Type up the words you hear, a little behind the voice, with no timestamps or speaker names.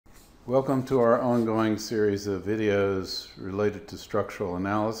Welcome to our ongoing series of videos related to structural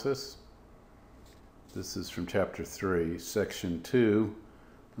analysis. This is from Chapter 3, Section 2,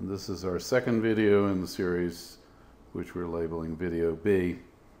 and this is our second video in the series, which we're labeling Video B.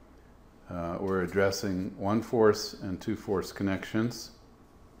 We're addressing one-force and two-force connections.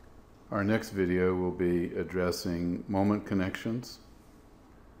 Our next video will be addressing moment connections.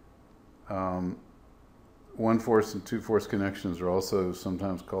 One-force and two-force connections are also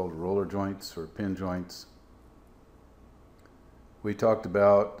sometimes called roller joints or pin joints. We talked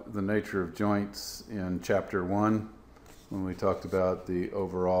about the nature of joints in Chapter 1 when we talked about the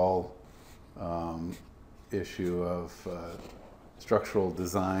overall issue of structural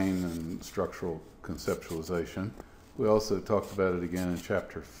design and structural conceptualization. We also talked about it again in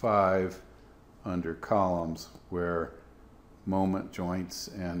Chapter 5 under columns, where moment joints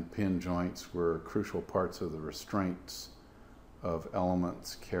and pin joints were crucial parts of the restraints of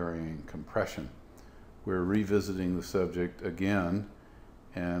elements carrying compression. We're revisiting the subject again,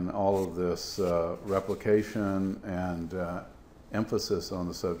 and all of this replication and emphasis on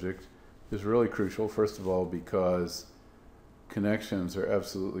the subject is really crucial, first of all, because connections are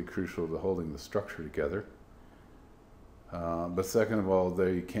absolutely crucial to holding the structure together. But second of all,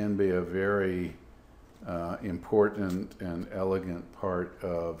 they can be a very important and elegant part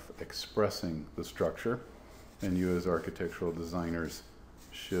of expressing the structure, and you as architectural designers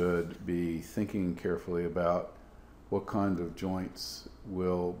should be thinking carefully about what kind of joints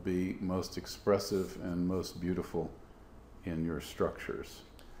will be most expressive and most beautiful in your structures.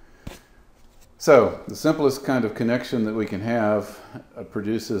 So the simplest kind of connection that we can have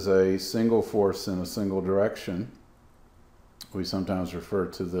produces a single force in a single direction. We sometimes refer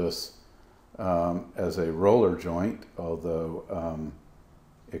to this as a roller joint, although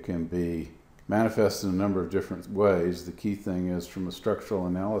it can be manifested in a number of different ways. The key thing is, from a structural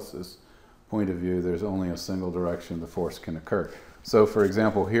analysis point of view, there's only a single direction the force can occur. So for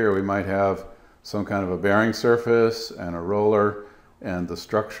example, here we might have some kind of a bearing surface and a roller, and the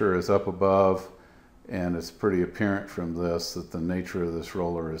structure is up above, and it's pretty apparent from this that the nature of this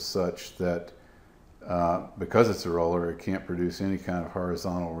roller is such that because it's a roller, it can't produce any kind of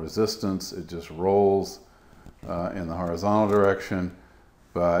horizontal resistance. It just rolls in the horizontal direction,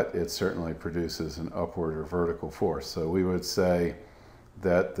 but it certainly produces an upward or vertical force. So we would say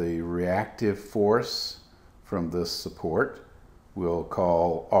that the reactive force from this support we'll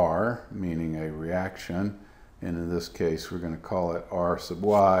call R, meaning a reaction, and in this case we're going to call it R sub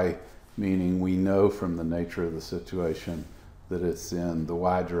y, meaning we know from the nature of the situation that it's in the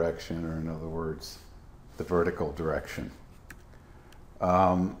y direction, or in other words, the vertical direction.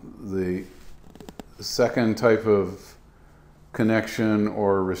 The second type of connection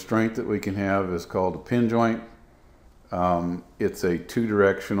or restraint that we can have is called a pin joint. It's a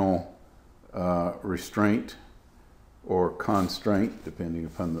two-directional restraint or constraint, depending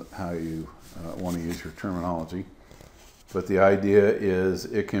upon how you want to use your terminology. But the idea is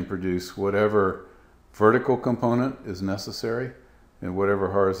it can produce whatever vertical component is necessary and whatever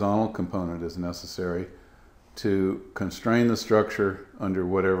horizontal component is necessary to constrain the structure under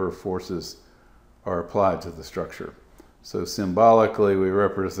whatever forces are applied to the structure. So symbolically, we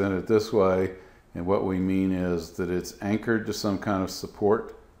represent it this way, and what we mean is that it's anchored to some kind of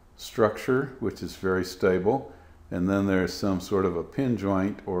support structure, which is very stable, and then there's some sort of a pin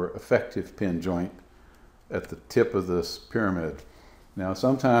joint or effective pin joint at the tip of this pyramid. Now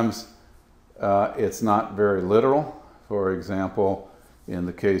sometimes it's not very literal. For example, in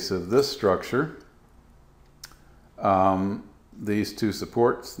the case of this structure, these two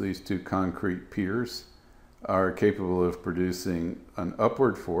supports, these two concrete piers, are capable of producing an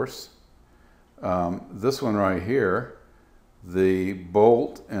upward force. This one right here, the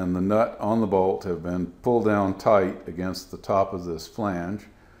bolt and the nut on the bolt have been pulled down tight against the top of this flange.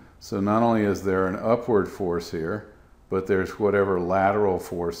 So not only is there an upward force here, but there's whatever lateral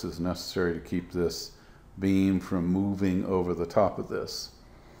force is necessary to keep this beam from moving over the top of this.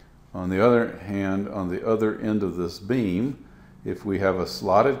 On the other hand, on the other end of this beam, if we have a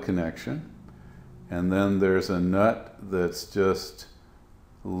slotted connection, and then there's a nut that's just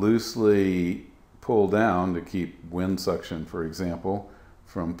loosely pulled down to keep wind suction, for example,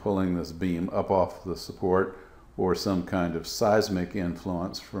 from pulling this beam up off the support, or some kind of seismic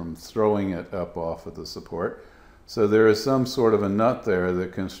influence from throwing it up off of the support. So there is some sort of a nut there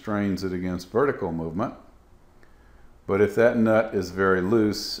that constrains it against vertical movement. But if that nut is very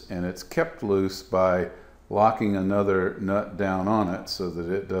loose, and it's kept loose by locking another nut down on it so that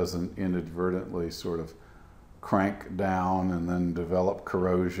it doesn't inadvertently sort of crank down and then develop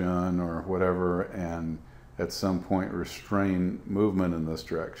corrosion or whatever, and at some point restrain movement in this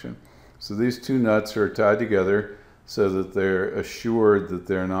direction. So these two nuts are tied together so that they're assured that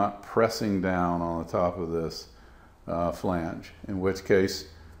they're not pressing down on the top of this flange, in which case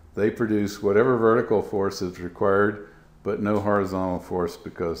they produce whatever vertical force is required, but no horizontal force,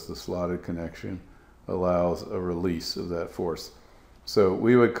 because the slotted connection allows a release of that force. So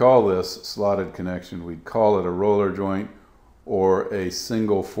we would call this slotted connection, we'd call it a roller joint or a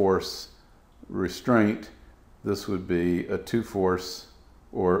single force restraint. This would be a two-force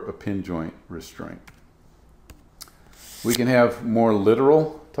or a pin joint restraint. We can have more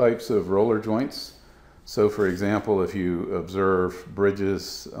literal types of roller joints. So for example, if you observe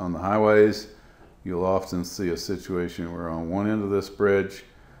bridges on the highways, you'll often see a situation where on one end of this bridge,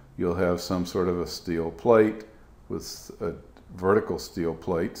 you'll have some sort of a steel plate with vertical steel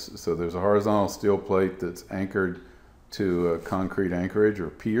plates. So there's a horizontal steel plate that's anchored to a concrete anchorage or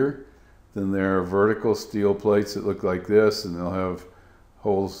pier. Then there are vertical steel plates that look like this, and they'll have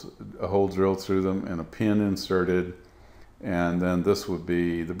a hole drilled through them and a pin inserted. And then this would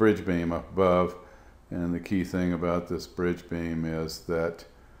be the bridge beam up above. And the key thing about this bridge beam is that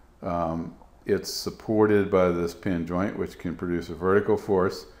it's supported by this pin joint, which can produce a vertical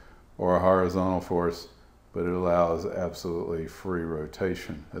force or a horizontal force, but it allows absolutely free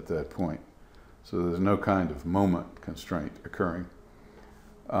rotation at that point. So there's no kind of moment constraint occurring.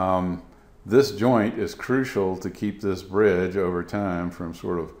 This joint is crucial to keep this bridge over time from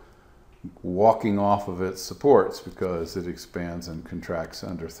sort of walking off of its supports, because it expands and contracts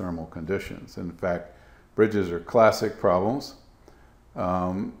under thermal conditions. In fact, bridges are classic problems.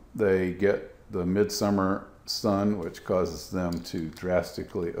 They get the midsummer sun, which causes them to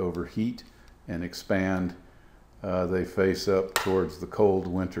drastically overheat and expand. They face up towards the cold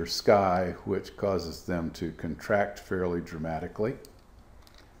winter sky, which causes them to contract fairly dramatically.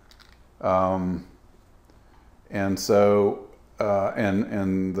 And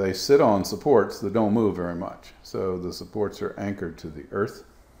they sit on supports that don't move very much. So the supports are anchored to the earth,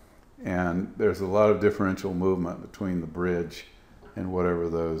 and there's a lot of differential movement between the bridge and whatever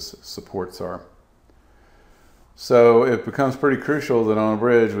those supports are. So it becomes pretty crucial that on a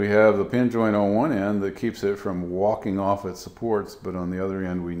bridge we have the pin joint on one end that keeps it from walking off its supports, but on the other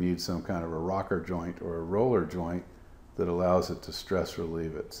end we need some kind of a rocker joint or a roller joint that allows it to stress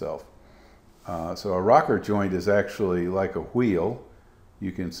relieve itself. So a rocker joint is actually like a wheel.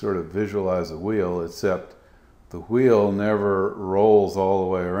 You can sort of visualize a wheel, except the wheel never rolls all the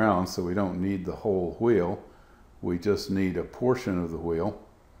way around, so we don't need the whole wheel. We just need a portion of the wheel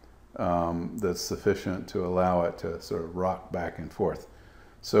that's sufficient to allow it to sort of rock back and forth.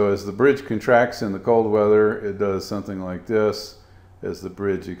 So as the bridge contracts in the cold weather, it does something like this. As the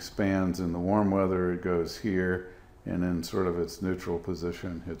bridge expands in the warm weather, it goes here, and in sort of its neutral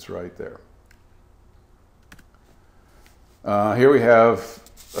position, it's right there. Here we have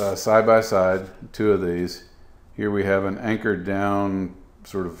side by side two of these. Here we have an anchored down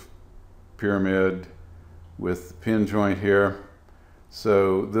sort of pyramid with the pin joint here.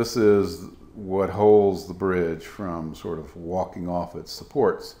 So this is what holds the bridge from sort of walking off its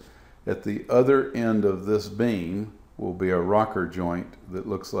supports. At the other end of this beam will be a rocker joint that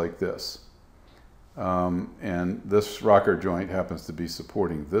looks like this. And this rocker joint happens to be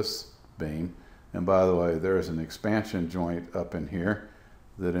supporting this beam. And by the way, there's an expansion joint up in here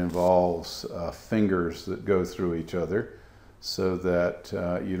that involves fingers that go through each other so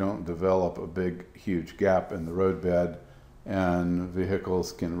that you don't develop a big, huge gap in the roadbed and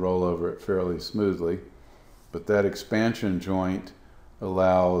vehicles can roll over it fairly smoothly. But that expansion joint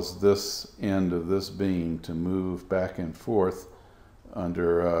allows this end of this beam to move back and forth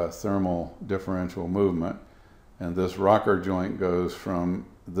under thermal differential movement. And this rocker joint goes from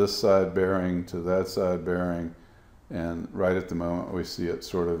this side bearing to that side bearing, and right at the moment we see it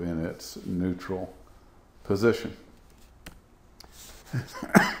sort of in its neutral position.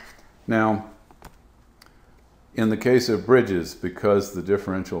 Now, in the case of bridges, because the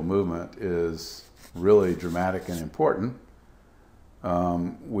differential movement is really dramatic and important,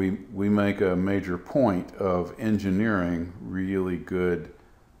 we make a major point of engineering really good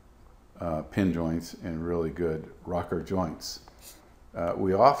pin joints and really good rocker joints.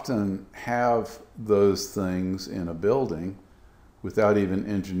 We often have those things in a building without even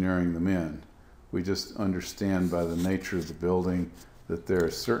engineering them in. We just understand by the nature of the building that there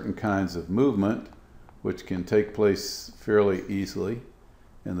are certain kinds of movement which can take place fairly easily,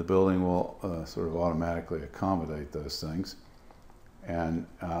 and the building will sort of automatically accommodate those things. And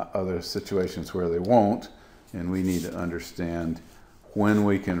other situations where they won't, and we need to understand when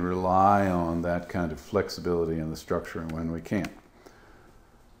we can rely on that kind of flexibility in the structure and when we can't.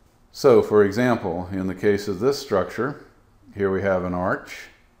 So, for example, in the case of this structure, here we have an arch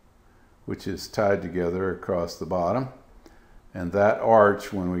which is tied together across the bottom. And that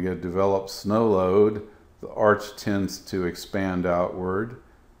arch, when we get developed snow load, the arch tends to expand outward.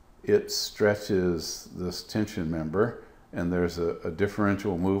 It stretches this tension member, and there's a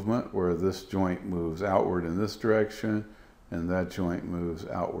differential movement where this joint moves outward in this direction, and that joint moves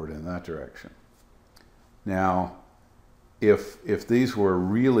outward in that direction. Now, if these were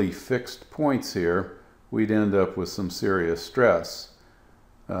really fixed points here, we'd end up with some serious stress.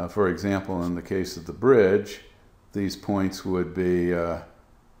 For example, in the case of the bridge, these points would be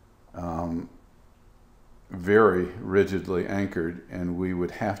very rigidly anchored, and we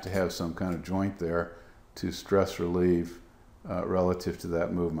would have to have some kind of joint there to stress relieve relative to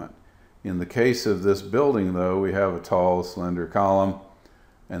that movement. In the case of this building, though, we have a tall, slender column,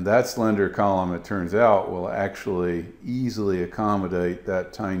 and that slender column, it turns out, will actually easily accommodate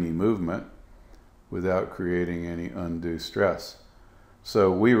that tiny movement without creating any undue stress. So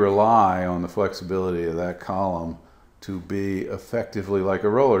we rely on the flexibility of that column to be effectively like a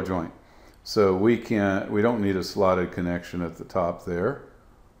roller joint. So we don't need a slotted connection at the top there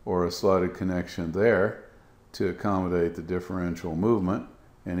or a slotted connection there to accommodate the differential movement.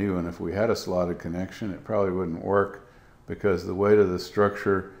 And even if we had a slotted connection, it probably wouldn't work because the weight of the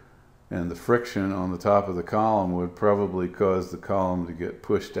structure and the friction on the top of the column would probably cause the column to get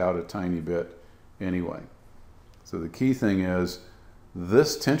pushed out a tiny bit anyway. So the key thing is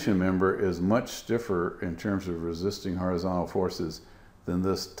this tension member is much stiffer in terms of resisting horizontal forces than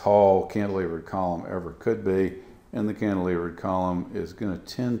this tall cantilevered column ever could be, and the cantilevered column is going to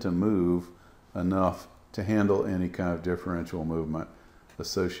tend to move enough to handle any kind of differential movement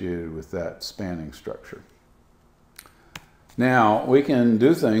associated with that spanning structure. Now, we can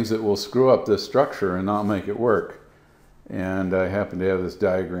do things that will screw up this structure and not make it work. And I happen to have this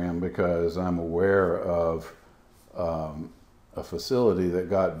diagram because I'm aware of a facility that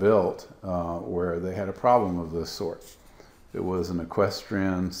got built where they had a problem of this sort. It was an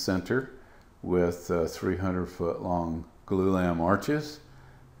equestrian center with 300-foot long glulam arches,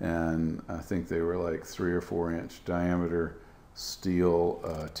 and I think they were like 3 or 4 inch diameter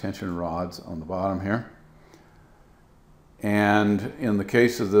steel tension rods on the bottom here. And in the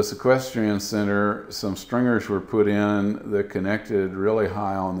case of this equestrian center, some stringers were put in that connected really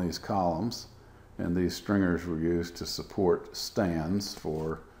high on these columns, and these stringers were used to support stands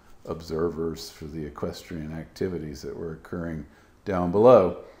for observers for the equestrian activities that were occurring down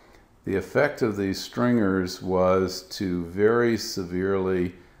below. The effect of these stringers was to very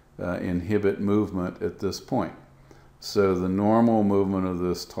severely inhibit movement at this point. So the normal movement of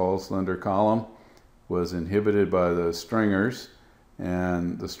this tall, slender column was inhibited by those stringers,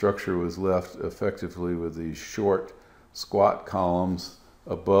 and the structure was left effectively with these short, squat columns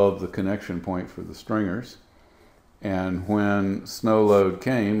above the connection point for the stringers. And when snow load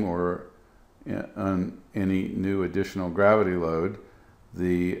came, or any new additional gravity load,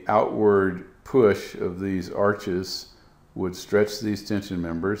 the outward push of these arches would stretch these tension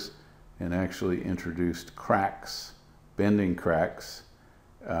members and actually introduced cracks, bending cracks,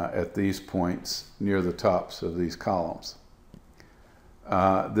 at these points near the tops of these columns.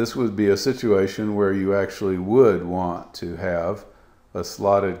 This would be a situation where you actually would want to have a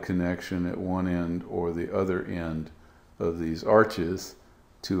slotted connection at one end or the other end of these arches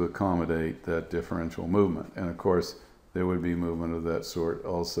to accommodate that differential movement. And of course, there would be movement of that sort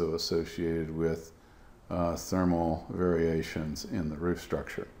also associated with thermal variations in the roof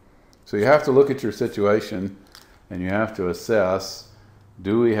structure. So you have to look at your situation and you have to assess,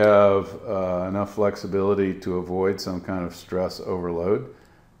 do we have enough flexibility to avoid some kind of stress overload?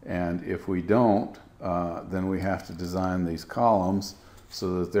 And if we don't, then we have to design these columns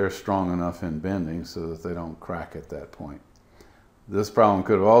so that they're strong enough in bending so that they don't crack at that point. This problem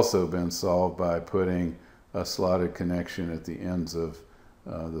could have also been solved by putting a slotted connection at the ends of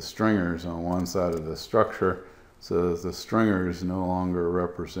the stringers on one side of the structure so that the stringers no longer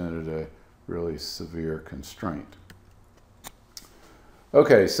represented a really severe constraint.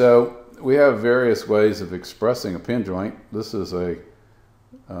 Okay, so we have various ways of expressing a pin joint. This is a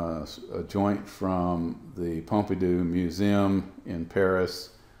joint from the Pompidou Museum in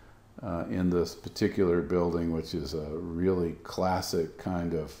Paris in this particular building, which is a really classic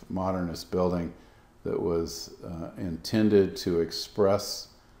kind of modernist building that was intended to express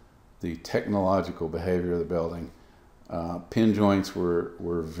the technological behavior of the building. Pin joints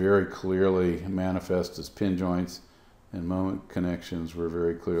were very clearly manifest as pin joints, and moment connections were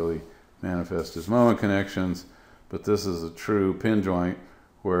very clearly manifest as moment connections, but this is a true pin joint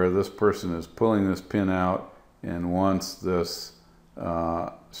where this person is pulling this pin out, and once this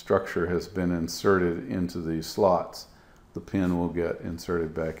structure has been inserted into these slots, the pin will get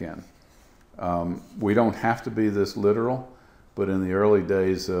inserted back in. We don't have to be this literal, but in the early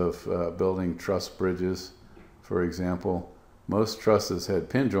days of building truss bridges, for example, most trusses had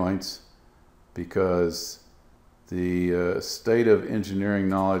pin joints because the state of engineering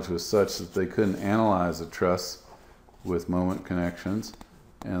knowledge was such that they couldn't analyze a truss with moment connections,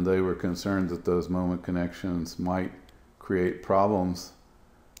 and they were concerned that those moment connections might create problems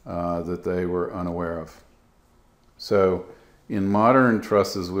that they were unaware of. So in modern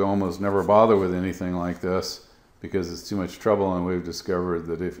trusses, we almost never bother with anything like this because it's too much trouble, and we've discovered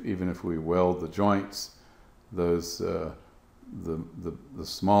that even if we weld the joints, those the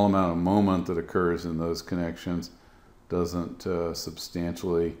small amount of moment that occurs in those connections doesn't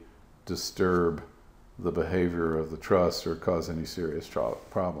substantially disturb the behavior of the truss or cause any serious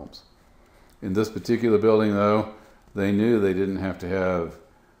problems. In this particular building, though, they knew they didn't have to have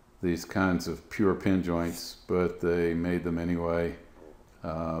these kinds of pure pin joints, but they made them anyway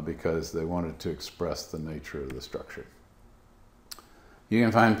because they wanted to express the nature of the structure. You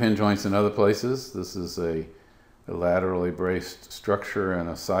can find pin joints in other places. This is a laterally braced structure in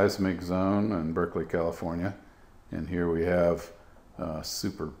a seismic zone in Berkeley, California. And here we have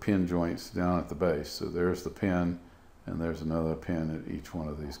super pin joints down at the base. So there's the pin, and there's another pin at each one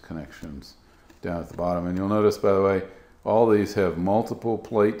of these connections down at the bottom. And you'll notice, by the way, all these have multiple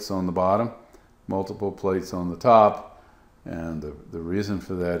plates on the bottom, multiple plates on the top. And the reason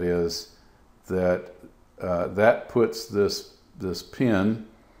for that is that that puts this pin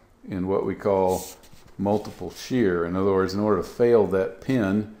in what we call multiple shear. In other words, in order to fail that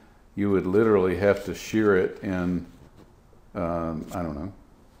pin, you would literally have to shear it in, I don't know,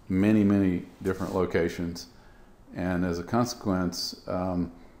 many different locations. And as a consequence,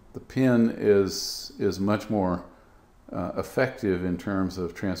 the pin is much more effective in terms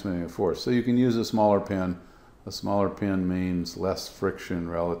of transmitting a force. So you can use a smaller pin. A smaller pin means less friction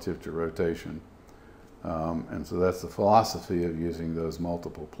relative to rotation. And so that's the philosophy of using those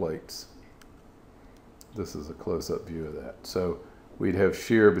multiple plates. This is a close-up view of that. So we'd have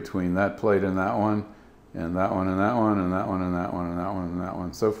shear between that plate and that one, and that one and that one, and that one and that one, and that one and that one,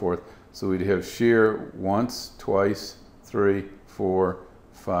 and so forth. So we'd have shear once, twice, 3, 4,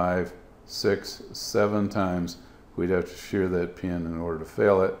 5, 6, 7 times. We'd have to shear that pin in order to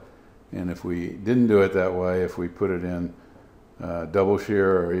fail it. And if we didn't do it that way, if we put it in double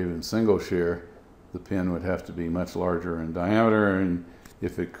shear or even single shear, the pin would have to be much larger in diameter, and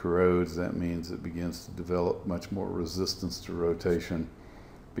if it corrodes, that means it begins to develop much more resistance to rotation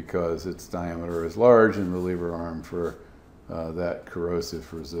because its diameter is large and the lever arm for that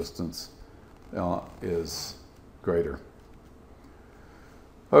corrosive resistance is greater.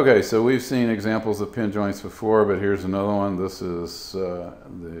 Okay, so we've seen examples of pin joints before, but here's another one. This is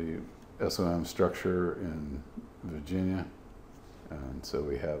the SOM structure in Virginia. And so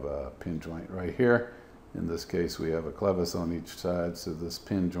we have a pin joint right here. In this case, we have a clevis on each side, so this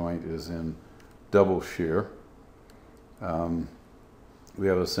pin joint is in double shear. We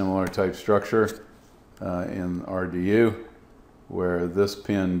have a similar type structure in RDU, where this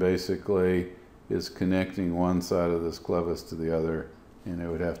pin basically is connecting one side of this clevis to the other, and it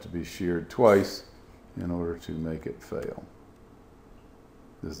would have to be sheared twice in order to make it fail.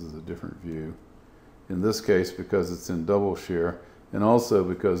 This is a different view. In this case, because it's in double shear, and also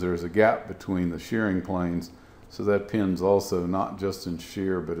because there's a gap between the shearing planes, so that pin's also not just in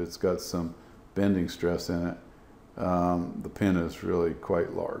shear, but it's got some bending stress in it. The pin is really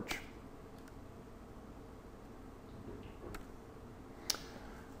quite large.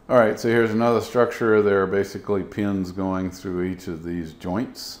 All right, so here's another structure. There are basically pins going through each of these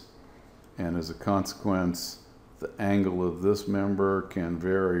joints, and as a consequence, the angle of this member can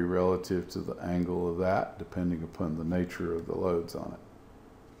vary relative to the angle of that, depending upon the nature of the loads on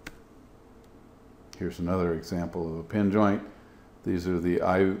it. Here's another example of a pin joint. These are the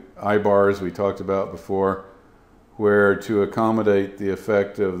eye bars we talked about before, where to accommodate the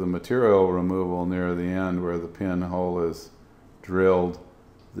effect of the material removal near the end where the pinhole is drilled,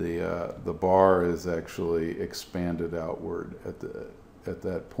 the bar is actually expanded outward at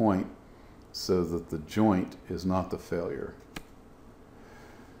that point, so that the joint is not the failure.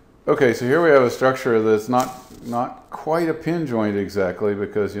 Okay, so here we have a structure that's not quite a pin joint exactly,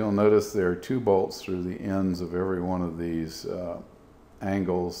 because you'll notice there are 2 bolts through the ends of every one of these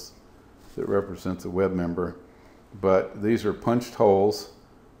angles that represents a web member. But these are punched holes.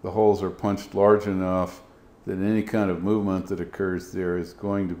 The holes are punched large enough that any kind of movement that occurs there is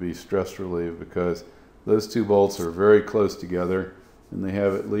going to be stress relieved, because those 2 bolts are very close together, and they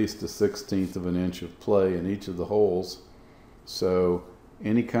have at least a 1/16 of an inch of play in each of the holes. So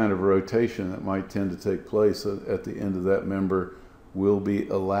any kind of rotation that might tend to take place at the end of that member will be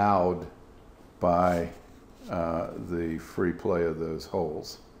allowed by the free play of those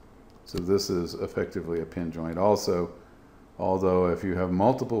holes. So this is effectively a pin joint. Also, although if you have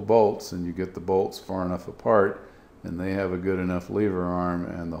multiple bolts and you get the bolts far enough apart and they have a good enough lever arm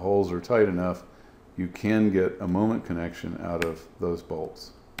and the holes are tight enough, you can get a moment connection out of those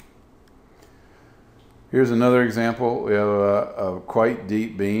bolts. Here's another example. We have a quite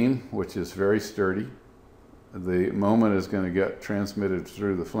deep beam, which is very sturdy. The moment is going to get transmitted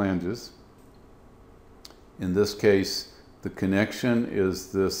through the flanges. In this case, the connection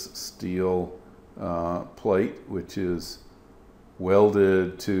is this steel plate, which is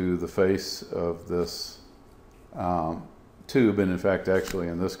welded to the face of this tube. And in fact, actually,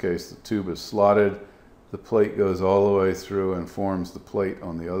 in this case, the tube is slotted. The plate goes all the way through and forms the plate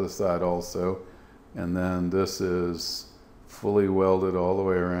on the other side also. And then this is fully welded all the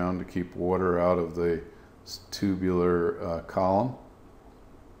way around to keep water out of the tubular column.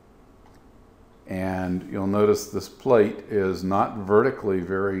 And you'll notice this plate is not vertically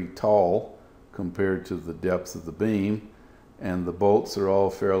very tall compared to the depth of the beam, and the bolts are all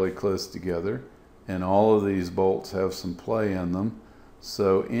fairly close together, and all of these bolts have some play in them.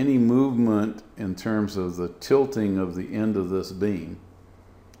 So any movement in terms of the tilting of the end of this beam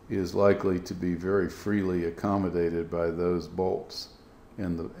is likely to be very freely accommodated by those bolts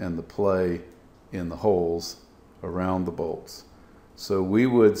and the play in the holes around the bolts. So we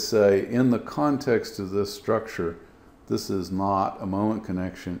would say, in the context of this structure, this is not a moment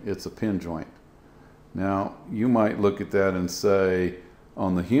connection, it's a pin joint. Now, you might look at that and say,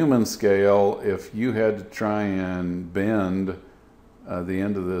 on the human scale, if you had to try and bend the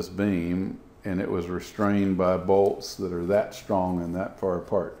end of this beam and it was restrained by bolts that are that strong and that far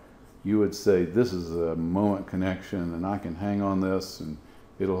apart, you would say, this is a moment connection and I can hang on this and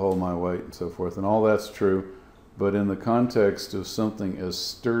it'll hold my weight and so forth. And all that's true. But in the context of something as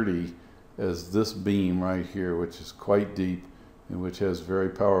sturdy as this beam right here, which is quite deep and which has very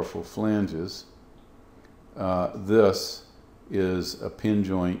powerful flanges, this is a pin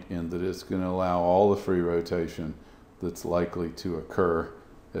joint in that it's going to allow all the free rotation that's likely to occur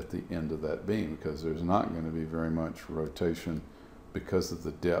at the end of that beam, because there's not going to be very much rotation because of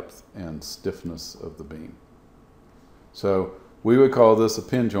the depth and stiffness of the beam. So we would call this a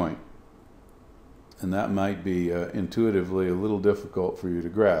pin joint. And that might be intuitively a little difficult for you to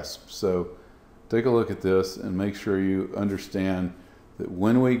grasp. So take a look at this and make sure you understand that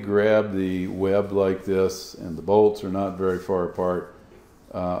when we grab the web like this and the bolts are not very far apart,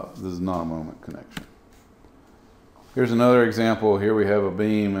 this is not a moment connection. Here's another example. Here we have a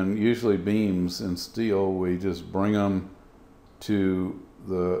beam, and usually beams in steel, we just bring them to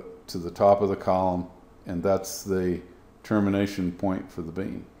the top of the column, and that's the termination point for the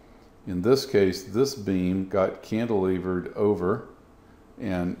beam. In this case, this beam got cantilevered over,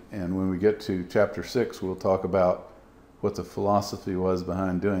 and when we get to chapter 6, we'll talk about what the philosophy was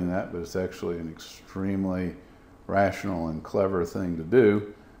behind doing that, but it's actually an extremely rational and clever thing to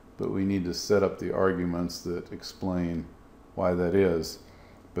do, but we need to set up the arguments that explain why that is.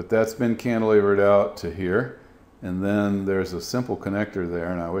 But that's been cantilevered out to here, and then there's a simple connector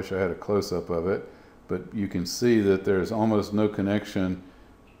there, and I wish I had a close-up of it, but you can see that there's almost no connection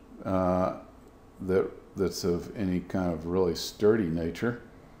that's of any kind of really sturdy nature.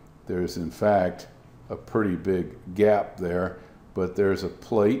 There's in fact a pretty big gap there, but there's a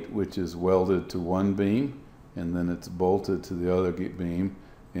plate which is welded to one beam and then it's bolted to the other beam,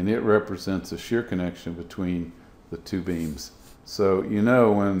 and it represents a shear connection between the two beams. So you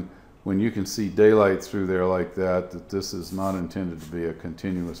know when you can see daylight through there like that, that this is not intended to be a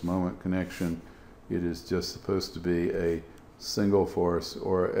continuous moment connection. It is just supposed to be a single force,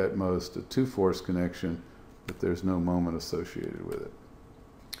 or at most a two-force connection, but there's no moment associated with it.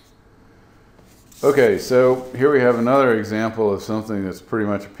 Okay, so here we have another example of something that's pretty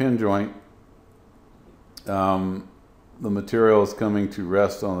much a pin joint. The materials coming to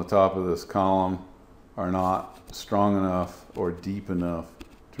rest on the top of this column are not strong enough or deep enough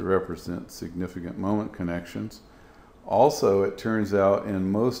to represent significant moment connections. Also, it turns out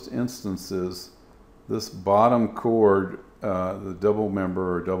in most instances, this bottom chord, the double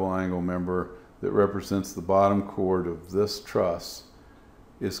member or double angle member that represents the bottom chord of this truss,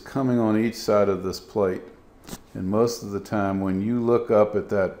 is coming on each side of this plate. And most of the time when you look up at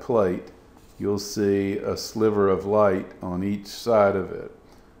that plate, you'll see a sliver of light on each side of it.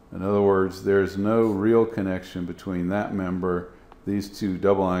 In other words, there's no real connection between that member, these two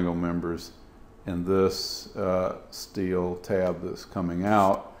double angle members, and this steel tab that's coming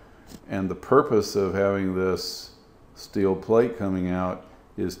out. And the purpose of having this steel plate coming out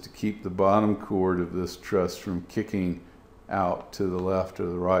is to keep the bottom chord of this truss from kicking out to the left or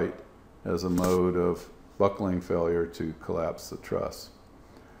the right as a mode of buckling failure to collapse the truss.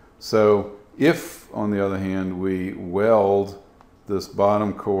 So if, on the other hand, we weld this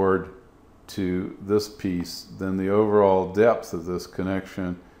bottom cord to this piece, then the overall depth of this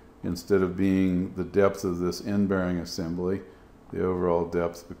connection, instead of being the depth of this end bearing assembly, the overall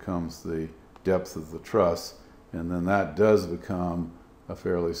depth becomes the depth of the truss, and then that does become a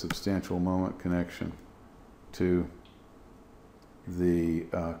fairly substantial moment connection to the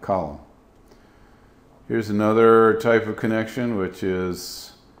column. Here's another type of connection which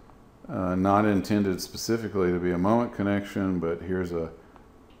is not intended specifically to be a moment connection, but here's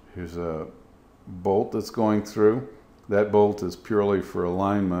a bolt that's going through. That bolt is purely for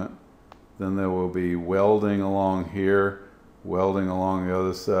alignment. Then there will be welding along here, welding along the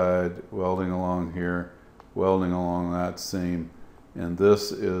other side, welding along here, welding along that seam. And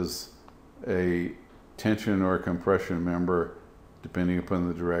this is a tension or compression member depending upon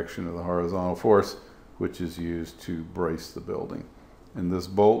the direction of the horizontal force, which is used to brace the building. And this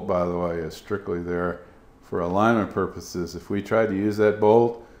bolt, by the way, is strictly there for alignment purposes. If we tried to use that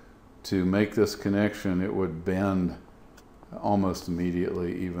bolt to make this connection, it would bend almost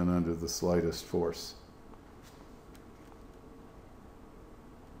immediately, even under the slightest force.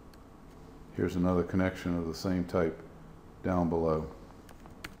 Here's another connection of the same type down below.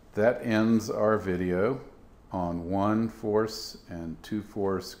 That ends our video on 1-force and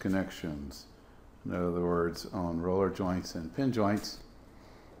 2-force connections. In other words, on roller joints and pin joints.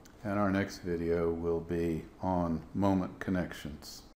 And our next video will be on moment connections.